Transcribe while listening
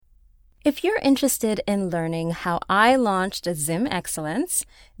If you're interested in learning how I launched Zim Excellence,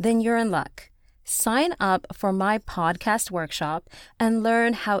 then you're in luck. Sign up for my podcast workshop and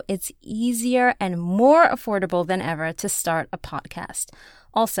learn how it's easier and more affordable than ever to start a podcast.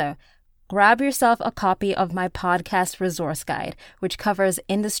 Also, grab yourself a copy of my podcast resource guide, which covers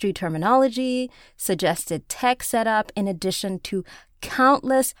industry terminology, suggested tech setup, in addition to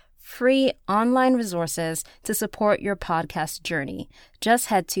countless free online resources to support your podcast journey. Just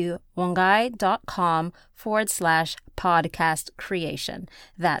head to wongai.com/podcast creation.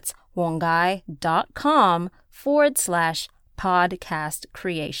 That's wongai.com/podcast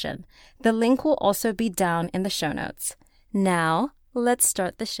creation. The link will also be down in the show notes. Now, let's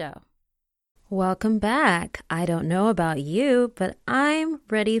start the show. Welcome back. I don't know about you, but I'm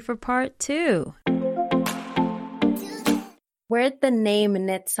ready for part 2. Where'd the name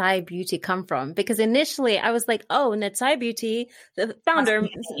Netsai Beauty come from? Because initially I was like, oh, Netsai Beauty, the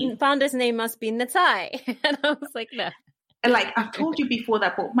founder's name must be Netsai. And I was like, no. Like I've told you before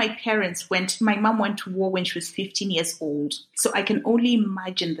that, but my mom went to war when she was 15 years old. So I can only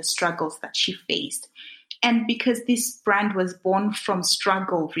imagine the struggles that she faced. And because this brand was born from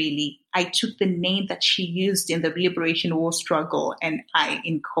struggle, really, I took the name that she used in the Liberation War struggle and I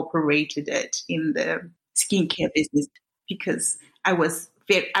incorporated it in the skincare business because I was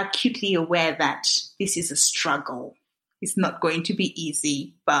very acutely aware that this is a struggle. It's not going to be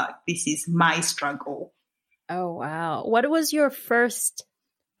easy, but this is my struggle. Oh, wow. What was your first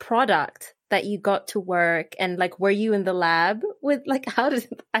product that you got to work? And like, were you in the lab with I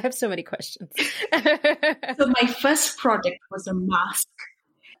have so many questions. So my first product was a mask.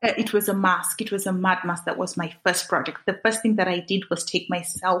 It was a mask. It was a mud mask. That was my first project. The first thing that I did was take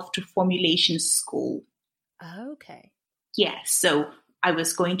myself to formulation school. Okay. Yeah. So I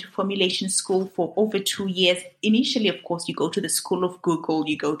was going to formulation school for over 2 years. Initially, of course, you go to the school of Google,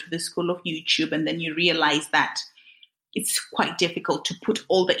 you go to the school of YouTube, and then you realize that it's quite difficult to put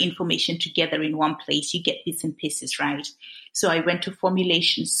all the information together in one place. You get bits and pieces, right? So I went to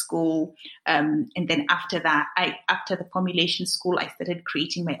formulation school. And then after the formulation school, I started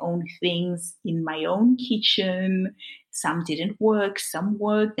creating my own things in my own kitchen. Some didn't work, some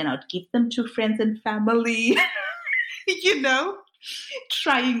worked. Then I'd give them to friends and family,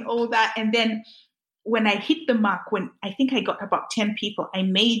 trying all that. And then when I hit the mark, when I think I got about 10 people, I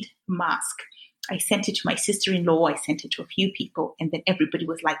made a mask. I sent it to my sister-in-law. I sent it to a few people. And then everybody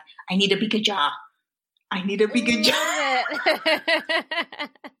was like, I need a bigger jar. I need a bigger jar.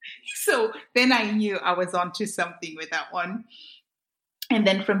 So then I knew I was onto something with that one. And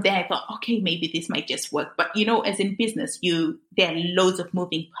then from there, I thought, okay, maybe this might just work. But, as in business, there are loads of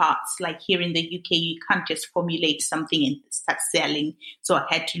moving parts. Like here in the UK, you can't just formulate something and start selling. So I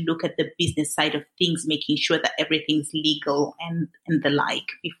had to look at the business side of things, making sure that everything's legal and the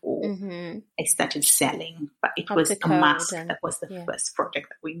like before I started selling. But it was a mask. That was the first project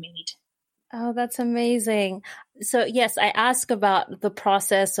that we made. Oh, that's amazing. So yes, I ask about the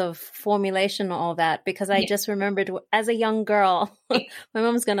process of formulation and all that because I just remembered as a young girl, my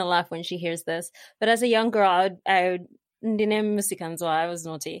mom's going to laugh when she hears this, but as a young girl, I was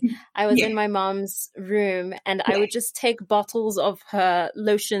naughty. I was in my mom's room and I would just take bottles of her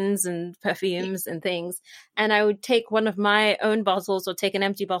lotions and perfumes and things. And I would take one of my own bottles or take an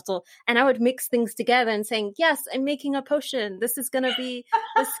empty bottle and I would mix things together and saying, yes, I'm making a potion. This is going to be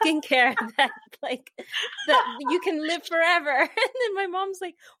the skincare that you can live forever. And then my mom's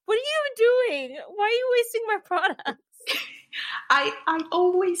like, what are you doing? Why are you wasting my products? I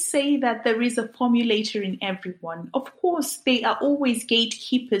always say that there is a formulator in everyone. Of course, they are always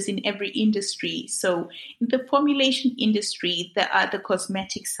gatekeepers in every industry. So in the formulation industry, there are the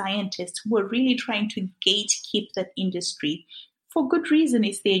cosmetic scientists who are really trying to gatekeep that industry. For good reason,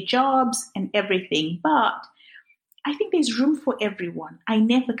 it's their jobs and everything. But I think there's room for everyone. I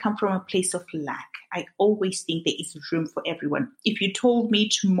never come from a place of lack. I always think there is room for everyone. If you told me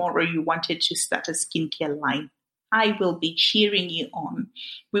tomorrow you wanted to start a skincare line, I will be cheering you on.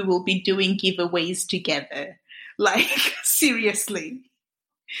 We will be doing giveaways together. Seriously.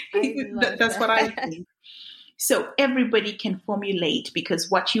 That's what I think. So everybody can formulate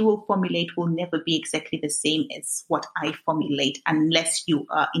because what you will formulate will never be exactly the same as what I formulate unless you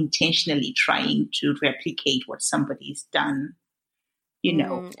are intentionally trying to replicate what somebody's done,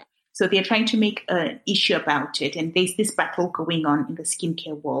 So they're trying to make an issue about it. And there's this battle going on in the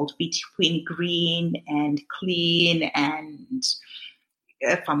skincare world between green and clean and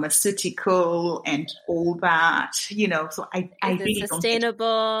pharmaceutical and all that, So I really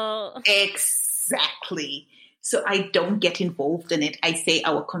sustainable. Don't exactly. So I don't get involved in it. I say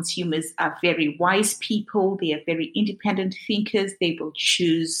our consumers are very wise people. They are very independent thinkers. They will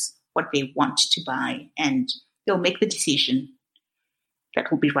choose what they want to buy, and they'll make the decision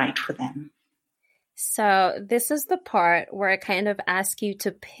that will be right for them. So this is the part where I kind of ask you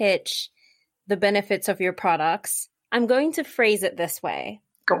to pitch the benefits of your products. I'm going to phrase it this way.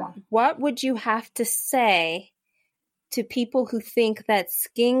 Go on. What would you have to say to people who think that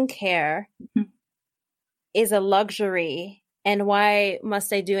skincare is a luxury, and why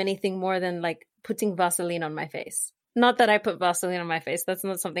must I do anything more than like putting Vaseline on my face? Not that I put Vaseline on my face. That's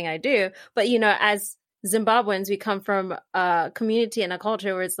not something I do. But, as Zimbabweans, we come from a community and a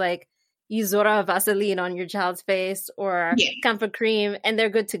culture where it's like, you Zora Vaseline on your child's face or comfort cream and they're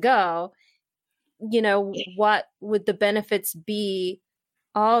good to go. What would the benefits be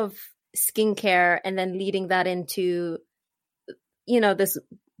of skincare, and then leading that into, this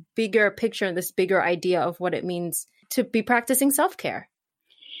bigger picture and this bigger idea of what it means to be practicing self-care?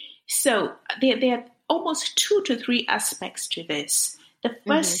 So there are almost 2 to 3 aspects to this. The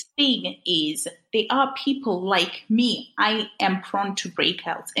first thing is there are people like me. I am prone to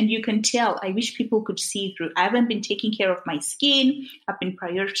breakouts, and you can tell. I wish people could see through. I haven't been taking care of my skin. I've been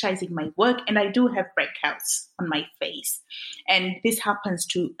prioritizing my work, and I do have breakouts on my face. And this happens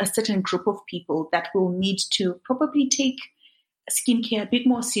to a certain group of people that will need to probably take skincare a bit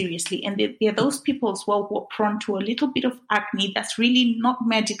more seriously. And there are those people as well who are prone to a little bit of acne that's really not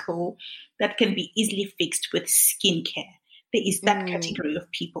medical, that can be easily fixed with skincare. There is that category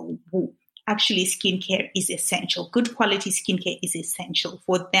of people who actually skincare is essential. Good quality skincare is essential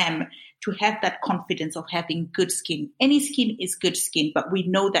for them to have that confidence of having good skin. Any skin is good skin, but we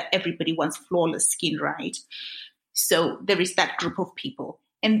know that everybody wants flawless skin, right? So there is that group of people.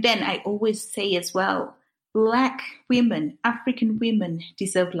 And then I always say as well, Black women, African women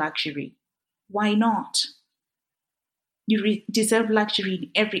deserve luxury. Why not? You deserve luxury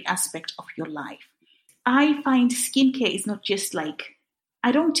in every aspect of your life. I find skincare is not just like,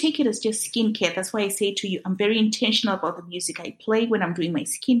 I don't take it as just skincare. That's why I say to you, I'm very intentional about the music I play when I'm doing my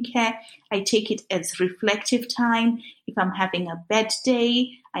skincare. I take it as reflective time. If I'm having a bad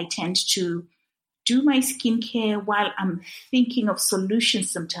day, I tend to do my skincare while I'm thinking of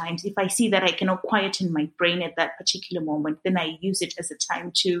solutions sometimes. If I see that I cannot quieten my brain at that particular moment, then I use it as a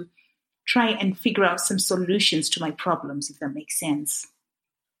time to try and figure out some solutions to my problems, if that makes sense.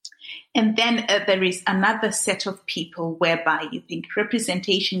 And then there is another set of people whereby you think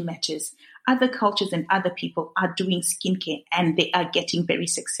representation matters. Other cultures and other people are doing skincare and they are getting very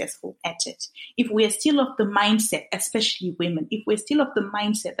successful at it. If we are still of the mindset, especially women, if we're still of the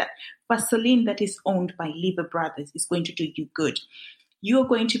mindset that Vaseline that is owned by Lever Brothers is going to do you good, you're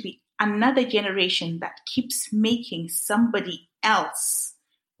going to be another generation that keeps making somebody else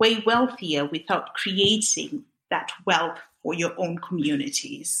way wealthier without creating that wealth for your own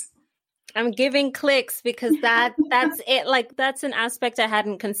communities. I'm giving clicks because that's it. Like, that's an aspect I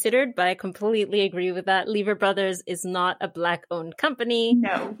hadn't considered, but I completely agree with that. Lever Brothers is not a Black owned company.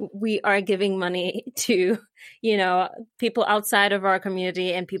 No. We are giving money to, people outside of our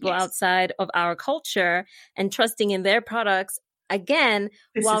community and people outside of our culture, and trusting in their products. Again,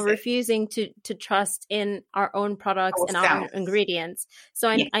 while refusing to trust in our own products and our own ingredients. So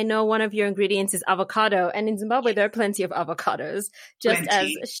I know one of your ingredients is avocado. And in Zimbabwe, there are plenty of avocados. Just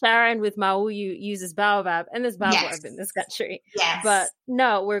as Sharon with Mauyu uses baobab. And there's baobab in this country. Yes. But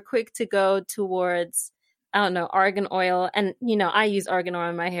no, we're quick to go towards, argan oil. And, I use argan oil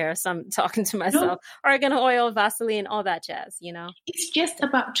in my hair. So I'm talking to myself. No. Argan oil, Vaseline, all that jazz, It's just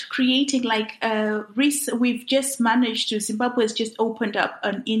about creating we've just managed to, Zimbabwe has just opened up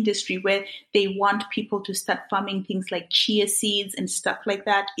an industry where they want people to start farming things like chia seeds and stuff like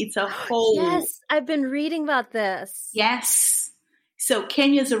that. It's a whole... Yes, I've been reading about this. Yes. So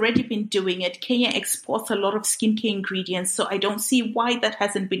Kenya's already been doing it. Kenya exports a lot of skincare ingredients. So I don't see why that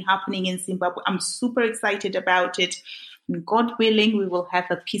hasn't been happening in Zimbabwe. I'm super excited about it. And God willing, we will have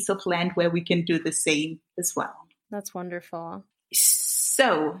a piece of land where we can do the same as well. That's wonderful.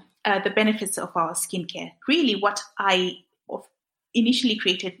 So the benefits of our skincare. Really what I initially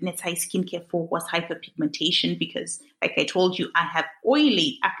created Netsai Skincare for was hyperpigmentation, because like I told you, I have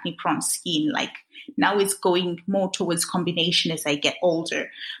oily acne-prone skin. Like now it's going more towards combination as I get older.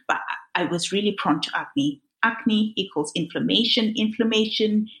 But I was really prone to acne. Acne equals inflammation.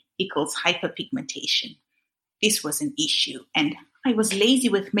 Inflammation equals hyperpigmentation. This was an issue. And I was lazy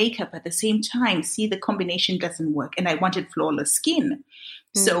with makeup at the same time. See, the combination doesn't work. And I wanted flawless skin.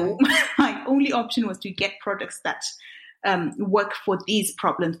 Mm-hmm. So my only option was to get products that work for these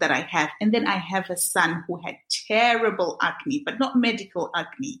problems that I have. And then I have a son who had terrible acne, but not medical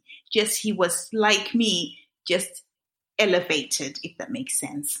acne. Just he was like me, just elevated, if that makes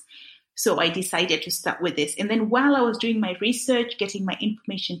sense. So I decided to start with this. And then while I was doing my research, getting my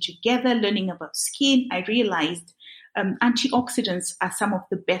information together, learning about skin, I realized antioxidants are some of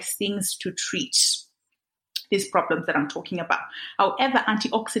the best things to treat these problems that I'm talking about. However,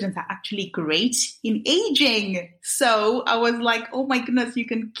 antioxidants are actually great in aging. So I was like, oh my goodness, you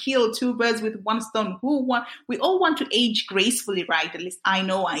can kill two birds with one stone. We all want to age gracefully, right? At least I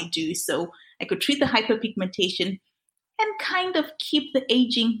know I do. So I could treat the hyperpigmentation and kind of keep the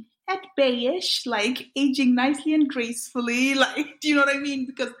aging at bayish, like aging nicely and gracefully. Like, do you know what I mean?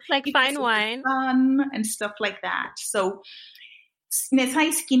 Because like fine wine and stuff like that. So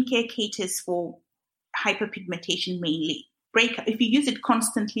Nesai skincare caters for hyperpigmentation mainly. If you use it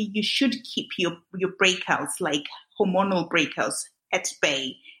constantly, you should keep your breakouts, like hormonal breakouts, at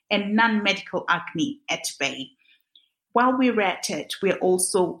bay and non-medical acne at bay. While we're at it, we're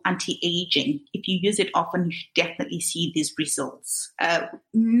also anti-aging. If you use it often, you should definitely see these results.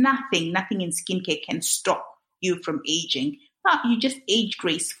 Nothing in skincare can stop you from aging. You just age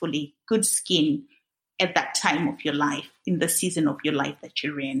gracefully, good skin at that time of your life, in the season of your life that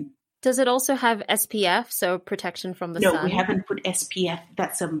you're in. Does it also have SPF, so protection from the sun? No, we haven't put SPF.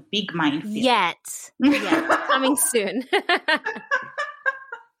 That's a big minefield. Yet. Coming soon.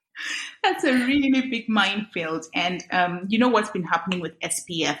 That's a really big minefield. And you know what's been happening with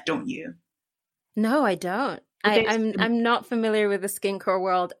SPF, don't you? No, I don't. I'm not familiar with the skincare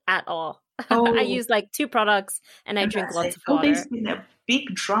world at all. Oh, I use like 2 products and I drink lots of water. There's been a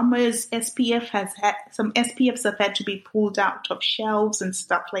big dramas. Some SPFs have had to be pulled out of shelves and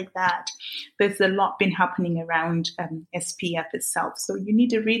stuff like that. There's a lot been happening around SPF itself. So you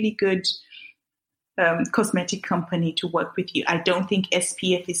need a really good cosmetic company to work with you. I don't think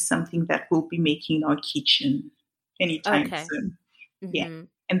SPF is something that we'll be making in our kitchen anytime soon. Mm-hmm. Yeah.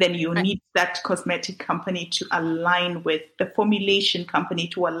 And then you need that cosmetic company to align with the formulation company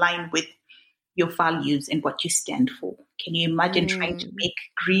to align with your values and what you stand for. Can you imagine trying to make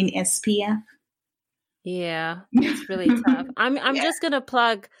green SPF? Yeah, it's really tough. I'm just going to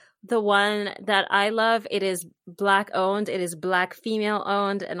plug the one that I love. It is Black owned. It is Black female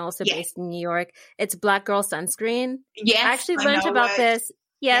owned and also based in New York. It's Black Girl Sunscreen. Yes, I actually learned about this.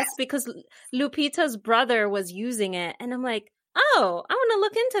 Yes, because Lupita's brother was using it. And I'm like, oh, I want to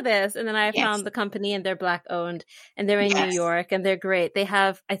look into this. And then I found the company and they're Black owned and they're in New York and they're great. They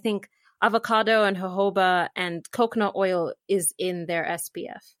have, I think, avocado and jojoba and coconut oil is in their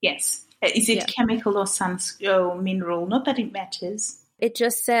SPF. Yes. Is it chemical or mineral? Not that it matters. It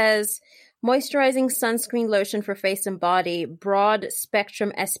just says moisturizing sunscreen lotion for face and body, broad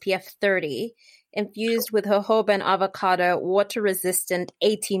spectrum SPF 30, infused with jojoba and avocado, water resistant,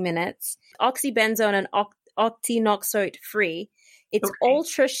 80 minutes, oxybenzone and octinoxate free. It's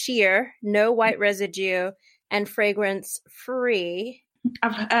ultra sheer, no white residue, and fragrance free.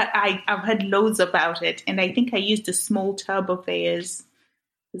 I've heard loads about it, and I think I used a small tub of theirs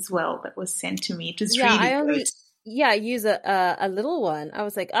as well that was sent to me. It was really good. I use a little one. I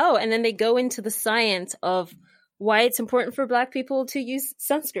was like, oh, and then they go into the science of why it's important for Black people to use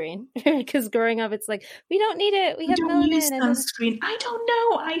sunscreen. Because growing up, it's like, we don't need it. We have don't use sunscreen. I don't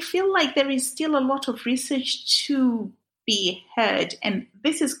know. I feel like there is still a lot of research to be heard, and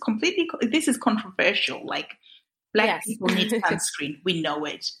this is controversial. Like, Black people need sunscreen. We know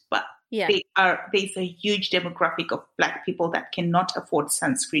it, but there's a huge demographic of Black people that cannot afford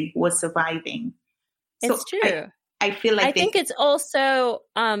sunscreen who are surviving. It's true. I feel like I think it's also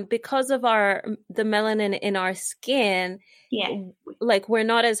because of the melanin in our skin. Yeah, like we're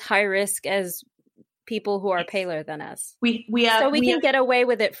not as high risk as people who are paler than us. We can get away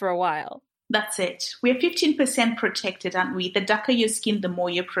with it for a while. That's it. We're 15% protected, aren't we? The darker your skin, the more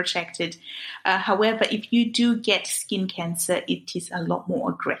you're protected. However, if you do get skin cancer, it is a lot more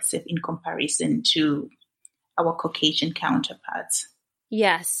aggressive in comparison to our Caucasian counterparts.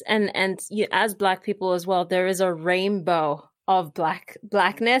 Yes, and as Black people as well, there is a rainbow of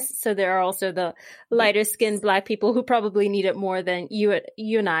blackness. So there are also the lighter skinned Black people who probably need it more than you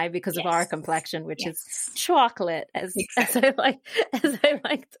and I because of our complexion, which is chocolate, as I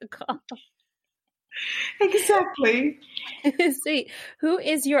like to call. Exactly. See, who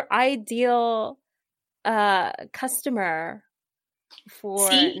is your ideal customer for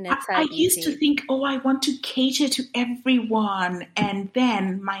Nesai? I used to think, I want to cater to everyone. And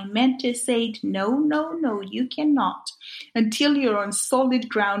then my mentor said, no, you cannot. Until you're on solid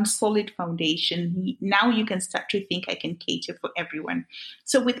ground, solid foundation, now you can start to think I can cater for everyone.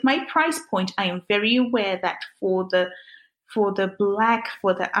 So with my price point, I am very aware that for the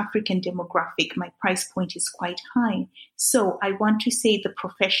African demographic, my price point is quite high. So I want to say the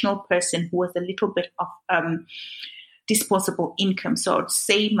professional person who has a little bit of disposable income. So I'd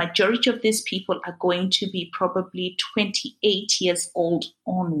say majority of these people are going to be probably 28 years old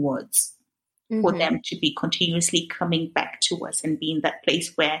onwards for them to be continuously coming back to us and be in that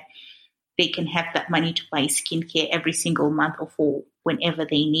place where they can have that money to buy skincare every single month or for whenever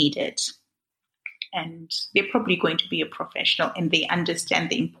they need it. And they're probably going to be a professional and they understand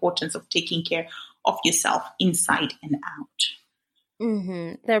the importance of taking care of yourself inside and out.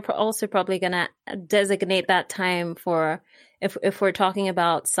 They're also probably going to designate that time for, if we're talking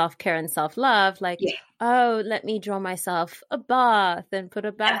about self-care and self-love, like, oh, let me draw myself a bath and put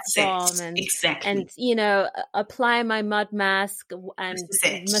a bath bomb and, apply my mud mask and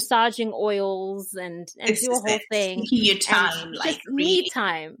massaging oils and do a whole thing. Taking your time, just me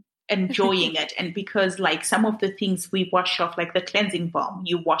time. Enjoying it. And because like some of the things we wash off, like the cleansing balm,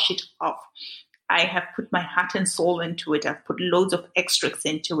 you wash it off. I have put my heart and soul into it. I've put loads of extracts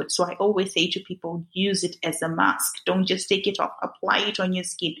into it. So I always say to people, use it as a mask. Don't just take it off. Apply it on your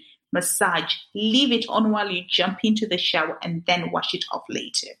skin. Massage. Leave it on while you jump into the shower and then wash it off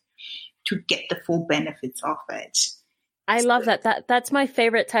later to get the full benefits of it. I love that. That's my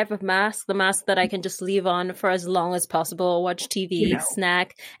favorite type of mask, the mask that I can just leave on for as long as possible, watch TV,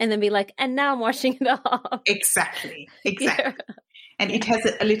 snack, and then be like, and now I'm washing it off. Exactly. Yeah. And it has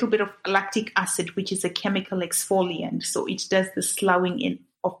a little bit of lactic acid, which is a chemical exfoliant. So it does the sloughing in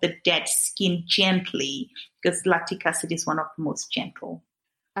of the dead skin gently because lactic acid is one of the most gentle.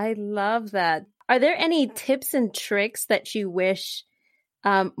 I love that. Are there any tips and tricks that you wish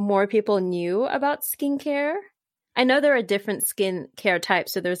more people knew about skincare? I know there are different skin care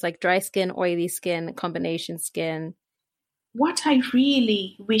types. So there's like dry skin, oily skin, combination skin. What I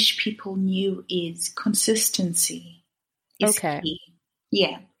really wish people knew is consistency is key.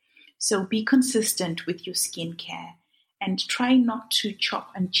 Yeah. So be consistent with your skincare and try not to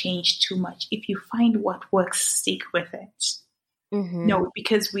chop and change too much. If you find what works, stick with it. No,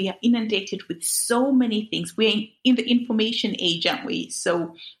 because we are inundated with so many things. We're in the information age, aren't we?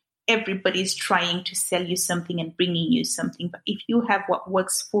 So everybody's trying to sell you something and bringing you something. But if you have what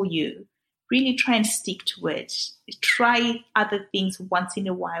works for you, really try and stick to it. Try other things once in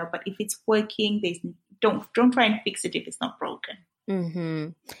a while. But if it's working, don't try and fix it if it's not broken.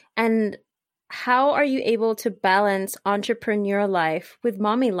 And how are you able to balance entrepreneur life with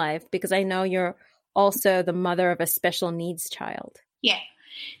mommy life? Because I know you're also the mother of a special needs child. Yeah.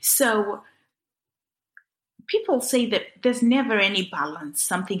 So people say that there's never any balance.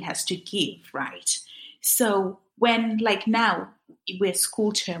 Something has to give, right? So when, like now, we're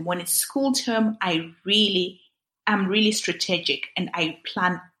school term. When it's school term, I'm really strategic and I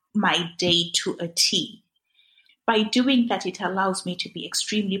plan my day to a T. By doing that, it allows me to be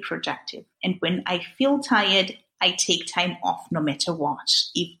extremely productive. And when I feel tired, I take time off no matter what,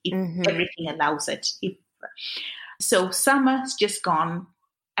 if everything allows it. So summer's just gone.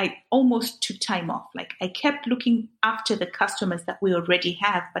 I almost took time off. Like I kept looking after the customers that we already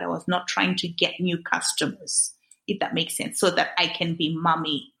have, but I was not trying to get new customers, if that makes sense, so that I can be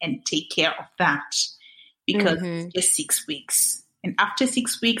mommy and take care of that because it's just 6 weeks. And after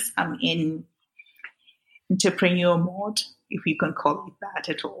 6 weeks, I'm in entrepreneur mode, if you can call it that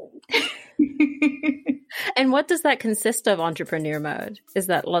at all. And what does that consist of, entrepreneur mode? Is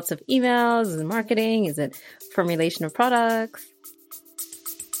that lots of emails? Is it marketing? Is it formulation of products?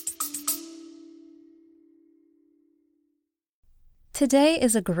 Today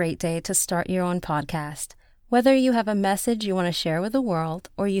is a great day to start your own podcast. Whether you have a message you want to share with the world,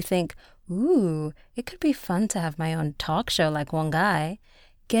 or you think, ooh, it could be fun to have my own talk show like Wongai,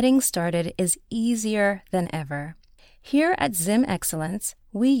 getting started is easier than ever. Here at Zim Excellence,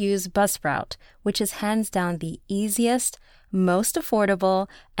 we use Buzzsprout, which is hands down the easiest, most affordable,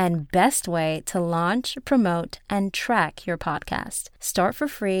 and best way to launch, promote, and track your podcast. Start for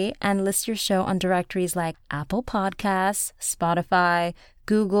free and list your show on directories like Apple Podcasts, Spotify,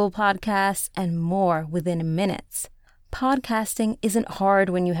 Google Podcasts, and more within minutes. Podcasting isn't hard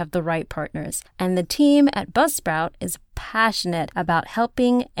when you have the right partners, and the team at Buzzsprout is passionate about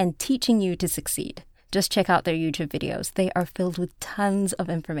helping and teaching you to succeed. Just check out their YouTube videos. They are filled with tons of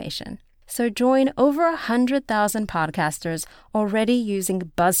information. So join over 100,000 podcasters already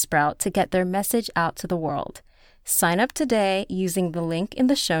using Buzzsprout to get their message out to the world. Sign up today using the link in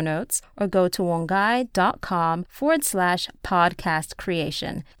the show notes or go to wongai.com/podcast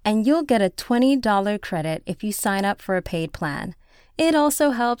creation, and you'll get a $20 credit if you sign up for a paid plan. It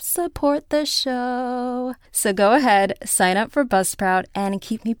also helps support the show. So go ahead, sign up for Buzzsprout, and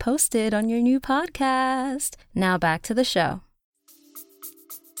keep me posted on your new podcast. Now back to the show.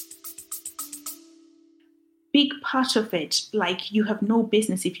 Big part of it, like you have no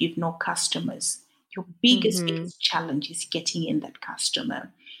business if you've no customers. Your biggest, Mm-hmm. biggest challenge is getting in that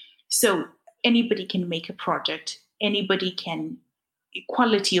customer. So anybody can make a product, anybody can,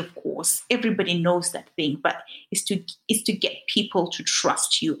 quality, of course, everybody knows that thing, but is to get people to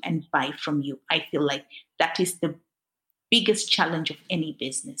trust you and buy from you. I feel like that is the biggest challenge of any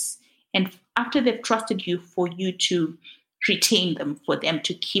business. And after they've trusted you, for you to retain them, for them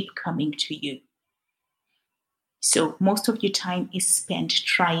to keep coming to you. So most of your time is spent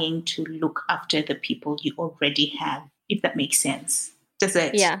trying to look after the people you already have, if that makes sense. Does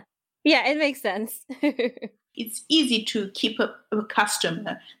it? Yeah. Yeah, it makes sense. It's easy to keep a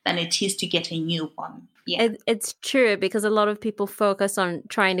customer than it is to get a new one. Yeah. It's true, because a lot of people focus on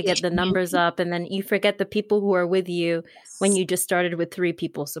trying to get the New numbers people. up, and then you forget the people who are with you when Yes, you just started with 3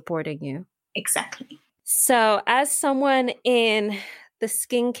 people supporting you. exactly. So, as someone in the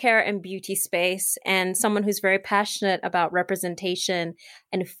skincare and beauty space, and someone who's very passionate about representation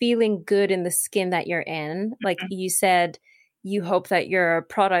and feeling good in the skin that you're in, like you said, you hope that your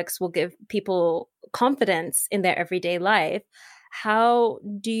products will give people confidence in their everyday life. How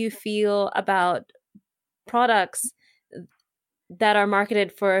do you feel about products that are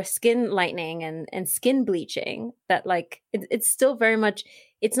marketed for skin lightening and skin bleaching, that like it's still very much,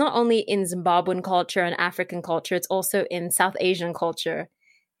 it's not only in Zimbabwean culture and African culture, it's also in South Asian culture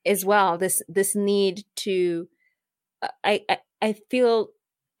as well, this need to I feel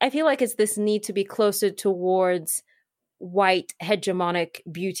like it's this need to be closer towards white hegemonic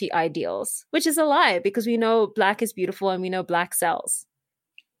beauty ideals, which is a lie, because we know black is beautiful and we know black sells.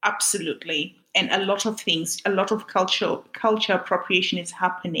 Absolutely. And a lot of things, a lot of culture appropriation is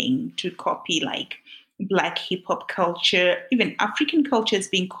happening to copy, like black hip hop culture. Even African culture is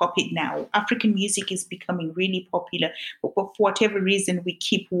being copied now. African music is becoming really popular. But for whatever reason,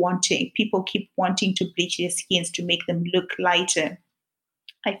 people keep wanting to bleach their skins to make them look lighter.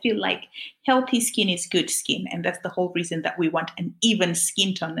 I feel like healthy skin is good skin, and that's the whole reason that we want an even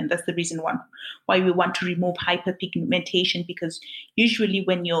skin tone, and that's the reason why we want to remove hyperpigmentation. Because usually,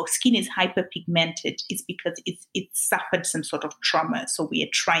 when your skin is hyperpigmented, it's because it suffered some sort of trauma. So we are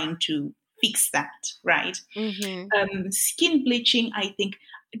trying to fix that, right? Mm-hmm. Skin bleaching, I think.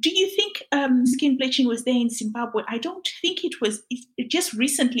 Do you think skin bleaching was there in Zimbabwe? I don't think it was. It just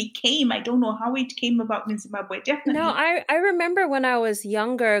recently came. I don't know how it came about in Zimbabwe. No, Definitely. I remember when I was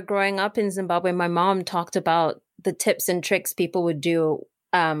younger, growing up in Zimbabwe, my mom talked about the tips and tricks people would do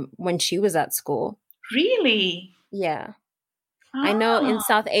when she was at school. Really? Yeah. I know in Ah,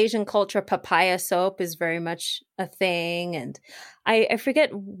 South Asian culture, papaya soap is very much a thing. And I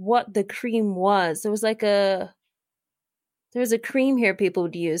forget what the cream was. There was a cream here people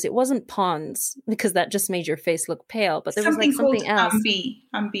would use. It wasn't Pond's, because that just made your face look pale, but there was like something called something else. Ambi.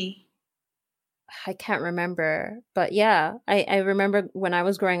 Ambi. I can't remember, but yeah, I remember when I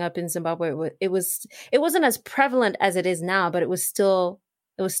was growing up in Zimbabwe, it wasn't as prevalent as it is now, but it was still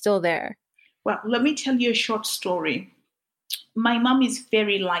there. Well, let me tell you a short story. My mom is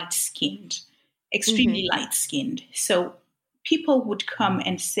very light skinned, Hmm. extremely light skinned. So people would come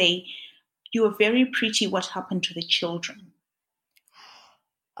and say, "You are very pretty. What happened to the children?"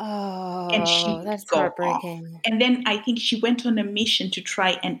 And she Oh, would that's go off. heartbreaking. And then I think she went on a mission to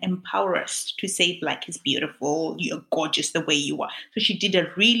try and empower us to say black is beautiful, you're gorgeous the way you are. So she did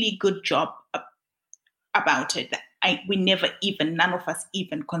a really good job about it. We never even, none of us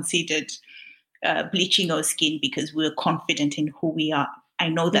even considered bleaching our skin because we're confident in who we are. I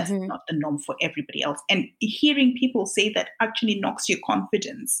know that's Hmm. not the norm for everybody else. And hearing people say that actually knocks your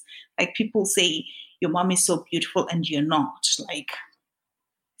confidence. Like people say, your mom is so beautiful and you're not. Like,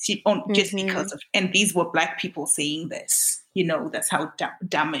 just because Hmm. of, and these were black people saying this, that's how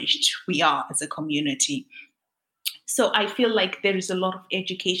damaged we are as a community. So I feel like there is a lot of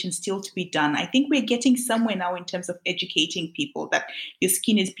education still to be done. I think we're getting somewhere now in terms of educating people that your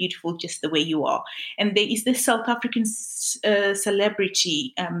skin is beautiful just the way you are. And there is this South African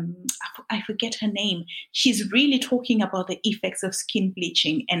celebrity, I forget her name. She's really talking about the effects of skin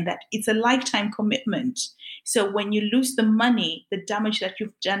bleaching and that it's a lifetime commitment. So when you lose the money, the damage that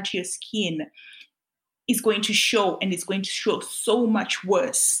you've done to your skin is going to show, and it's going to show so much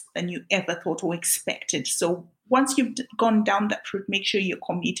worse than you ever thought or expected. So once you've gone down that route, make sure you're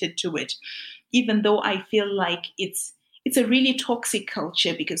committed to it. Even though I feel like it's a really toxic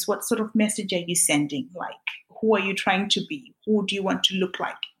culture, because what sort of message are you sending? Like, who are you trying to be? Who do you want to look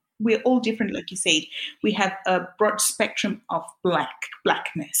like? We're all different, like you said. We have a broad spectrum of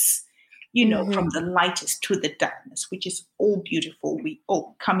blackness, from Hmm. the lightest to the darkness, which is all beautiful. We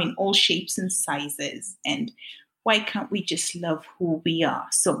all come in all shapes and sizes. And why can't we just love who we are?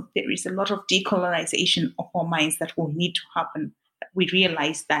 So there is a lot of decolonization of our minds that will need to happen. We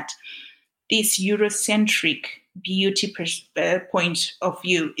realize that this Eurocentric beauty point of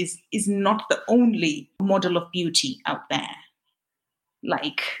view is not the only model of beauty out there.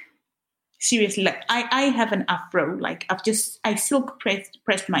 Like, seriously, like I have an afro. Like I silk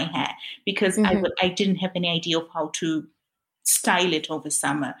pressed my hair because I didn't have any idea of how to style it over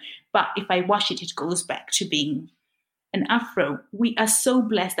summer. But if I wash it, it goes back to being an afro. We are so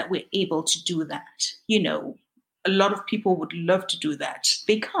blessed that we're able to do that. You know, a lot of people would love to do that.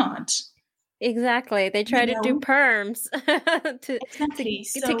 They can't. Exactly. They try to do perms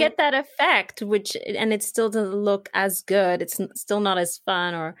to get that effect, and it still doesn't look as good. It's still not as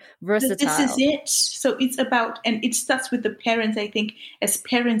fun or versatile. This is it. So it's about, and it starts with the parents. I think as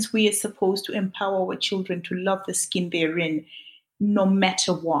parents, we are supposed to empower our children to love the skin they're in, no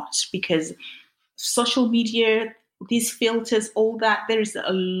matter what, because social media, these filters, all that, there is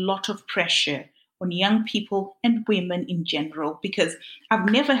a lot of pressure on young people and women in general, because I've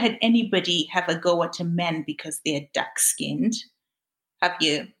never had anybody have a go at a man because they're dark-skinned. Have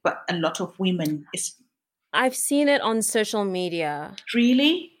you? But a lot of women. I've seen it on social media.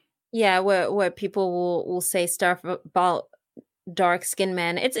 Really? Yeah, where people will say stuff about dark-skinned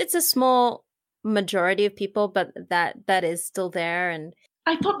men. It's a small majority of people, but that is still there. And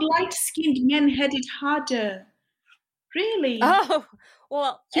I thought light-skinned men had it harder. Really? Oh,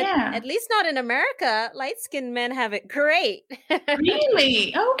 well, yeah. At least not in America. Light-skinned men have it great.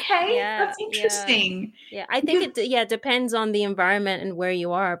 Really? Okay. Yeah, that's interesting. Yeah. I think it depends on the environment and where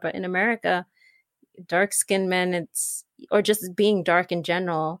you are. But in America, dark-skinned men, or just being dark in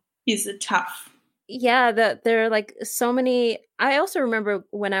general, is tough. Yeah, there are like so many. I also remember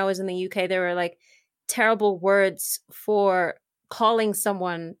when I was in the UK, there were like terrible words for calling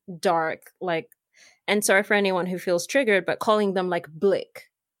someone dark, like. And sorry for anyone who feels triggered, but calling them like blick,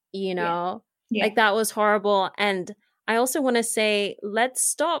 you know, like that was horrible. And I also want to say, let's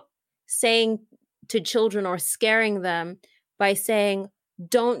stop saying to children or scaring them by saying,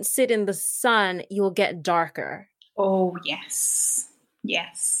 don't sit in the sun, you'll get darker. Oh, yes.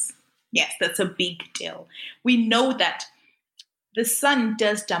 Yes. Yes, that's a big deal. We know that the sun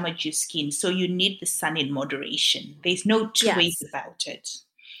does damage your skin, so you need the sun in moderation. There's no two ways about it.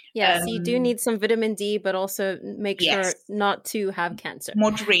 Yes, you do need some vitamin D, but also make sure not to have cancer.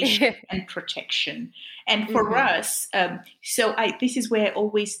 Moderation and protection. And for us, this is where I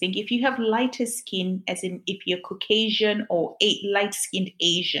always think, if you have lighter skin, as in if you're Caucasian or light-skinned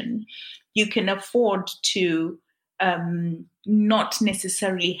Asian, you can afford to not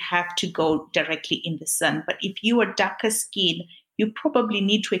necessarily have to go directly in the sun. But if you are darker skin, you probably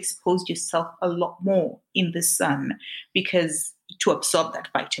need to expose yourself a lot more in the sun to absorb that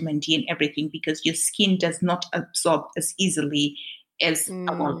vitamin D and everything, because your skin does not absorb as easily as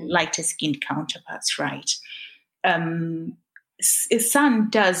our lighter skinned counterparts, right? Sun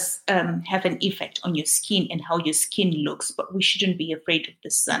does have an effect on your skin and how your skin looks, but we shouldn't be afraid of the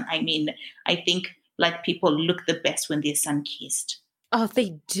sun. I mean, I think like people look the best when they're sun-kissed. Oh,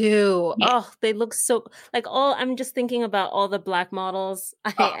 they do. Yeah. Oh, they look so I'm just thinking about all the black models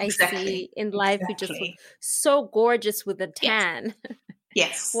I see in life who just look so gorgeous with a tan.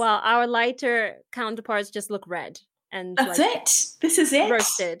 Yes. While our lighter counterparts just look red. And that's it. This is it.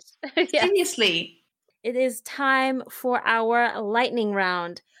 Roasted. Seriously. It is time for our lightning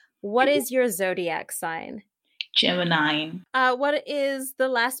round. What is your zodiac sign? Gemini. What is the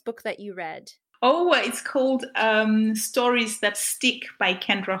last book that you read? Oh, it's called Stories That Stick by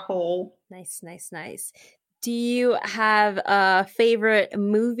Kendra Hall. Nice. Do you have a favorite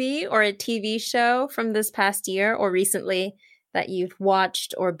movie or a TV show from this past year or recently that you've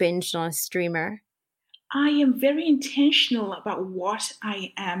watched or binged on a streamer? I am very intentional about what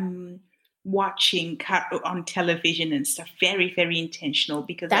I am watching on television and stuff. Very, very intentional,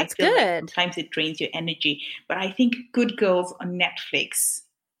 because that's I feel good. Like sometimes it drains your energy. But I think Good Girls on Netflix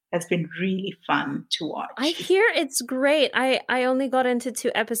has been really fun to watch. I hear it's great. I only got into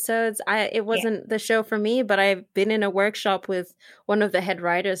 2 episodes. It wasn't the show for me, but I've been in a workshop with one of the head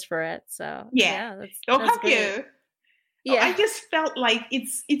writers for it. So that's have great. You? Yeah, I just felt like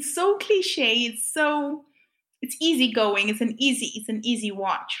it's so cliche. It's easygoing. It's an easy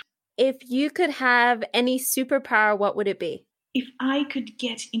watch. If you could have any superpower, what would it be? If I could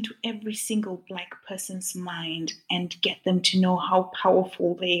get into every single Black person's mind and get them to know how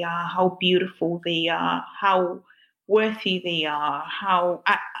powerful they are, how beautiful they are, how worthy they are, how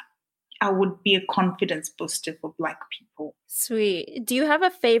I would be a confidence booster for Black people. Sweet. Do you have a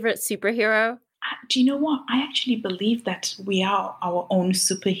favorite superhero? Do you know what? I actually believe that we are our own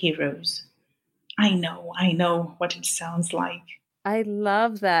superheroes. I know what it sounds like. I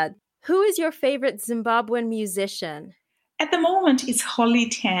love that. Who is your favorite Zimbabwean musician? At the moment, it's Holly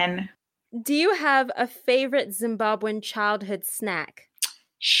Tan. Do you have a favorite Zimbabwean childhood snack?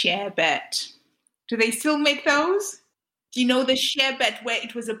 Sherbet. Do they still make those? Do you know the sherbet where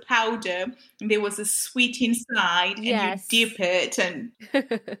it was a powder and there was a sweet inside and you Yes. dip it and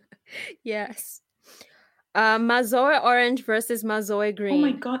Yes. Mazoe orange versus Mazoe green. oh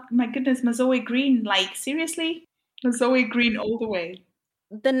my god, my goodness, Mazoe green. Like seriously? Mazoe green all the way.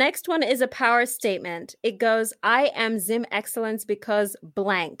 The next one is a power statement. It goes, I am Zim Excellence because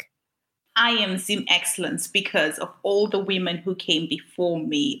blank. I am Zim Excellence because of all the women who came before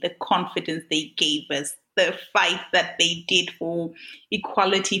me, the confidence they gave us, the fight that they did for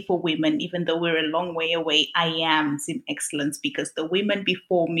equality for women, even though we're a long way away. I am Zim Excellence because the women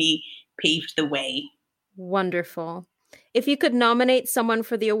before me paved the way. Wonderful. If you could nominate someone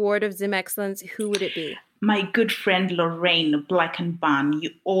for the award of Zim Excellence, who would it be? My good friend Lorraine Black and Ban.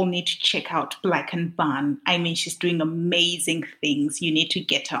 You all need to check out Black and Ban. I mean, she's doing amazing things. You need to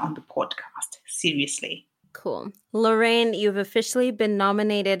get her on the podcast. Seriously. Cool. Lorraine, you've officially been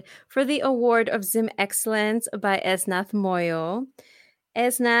nominated for the award of Zim Excellence by Esnath Moyo.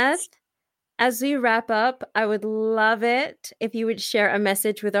 Esnath, as we wrap up, I would love it if you would share a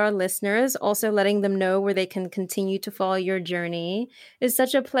message with our listeners, also letting them know where they can continue to follow your journey. It's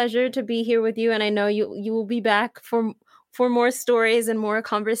such a pleasure to be here with you, and I know you will be back for more stories and more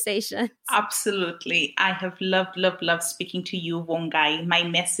conversations. Absolutely. I have loved speaking to you, Wongai. My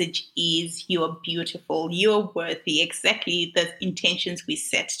message is you are beautiful. You're worthy. Exactly the intentions we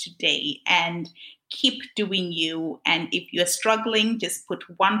set today. And keep doing you. And if you're struggling, just put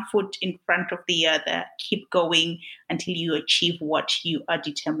one foot in front of the other. Keep going until you achieve what you are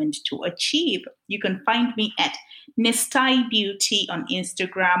determined to achieve. You can find me at Nestai Beauty on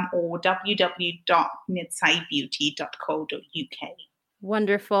Instagram or www.netsaibeauty.co.uk.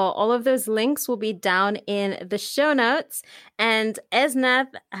 Wonderful. All of those links will be down in the show notes. And Esnath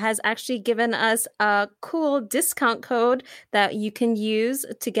has actually given us a cool discount code that you can use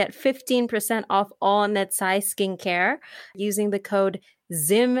to get 15% off all Netsai skincare using the code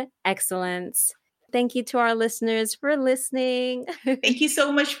Zim Excellence. Thank you to our listeners for listening. Thank you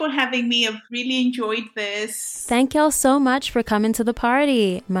so much for having me. I've really enjoyed this. Thank y'all so much for coming to the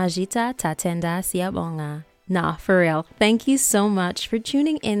party. Majita tatenda siabonga. Nah, for real. Thank you so much for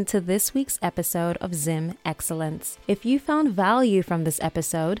tuning in to this week's episode of Zim Excellence. If you found value from this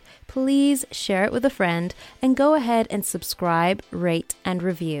episode, please share it with a friend and go ahead and subscribe, rate, and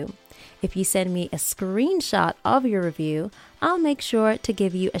review. If you send me a screenshot of your review, I'll make sure to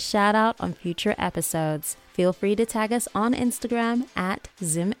give you a shout out on future episodes. Feel free to tag us on Instagram at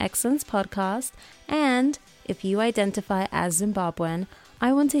Zim Excellence Podcast. And if you identify as Zimbabwean,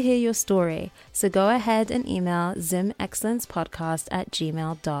 I want to hear your story. So go ahead and email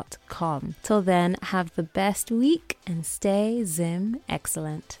zimexcellencepodcast@gmail.com. Till then, have the best week and stay Zim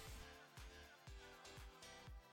Excellent.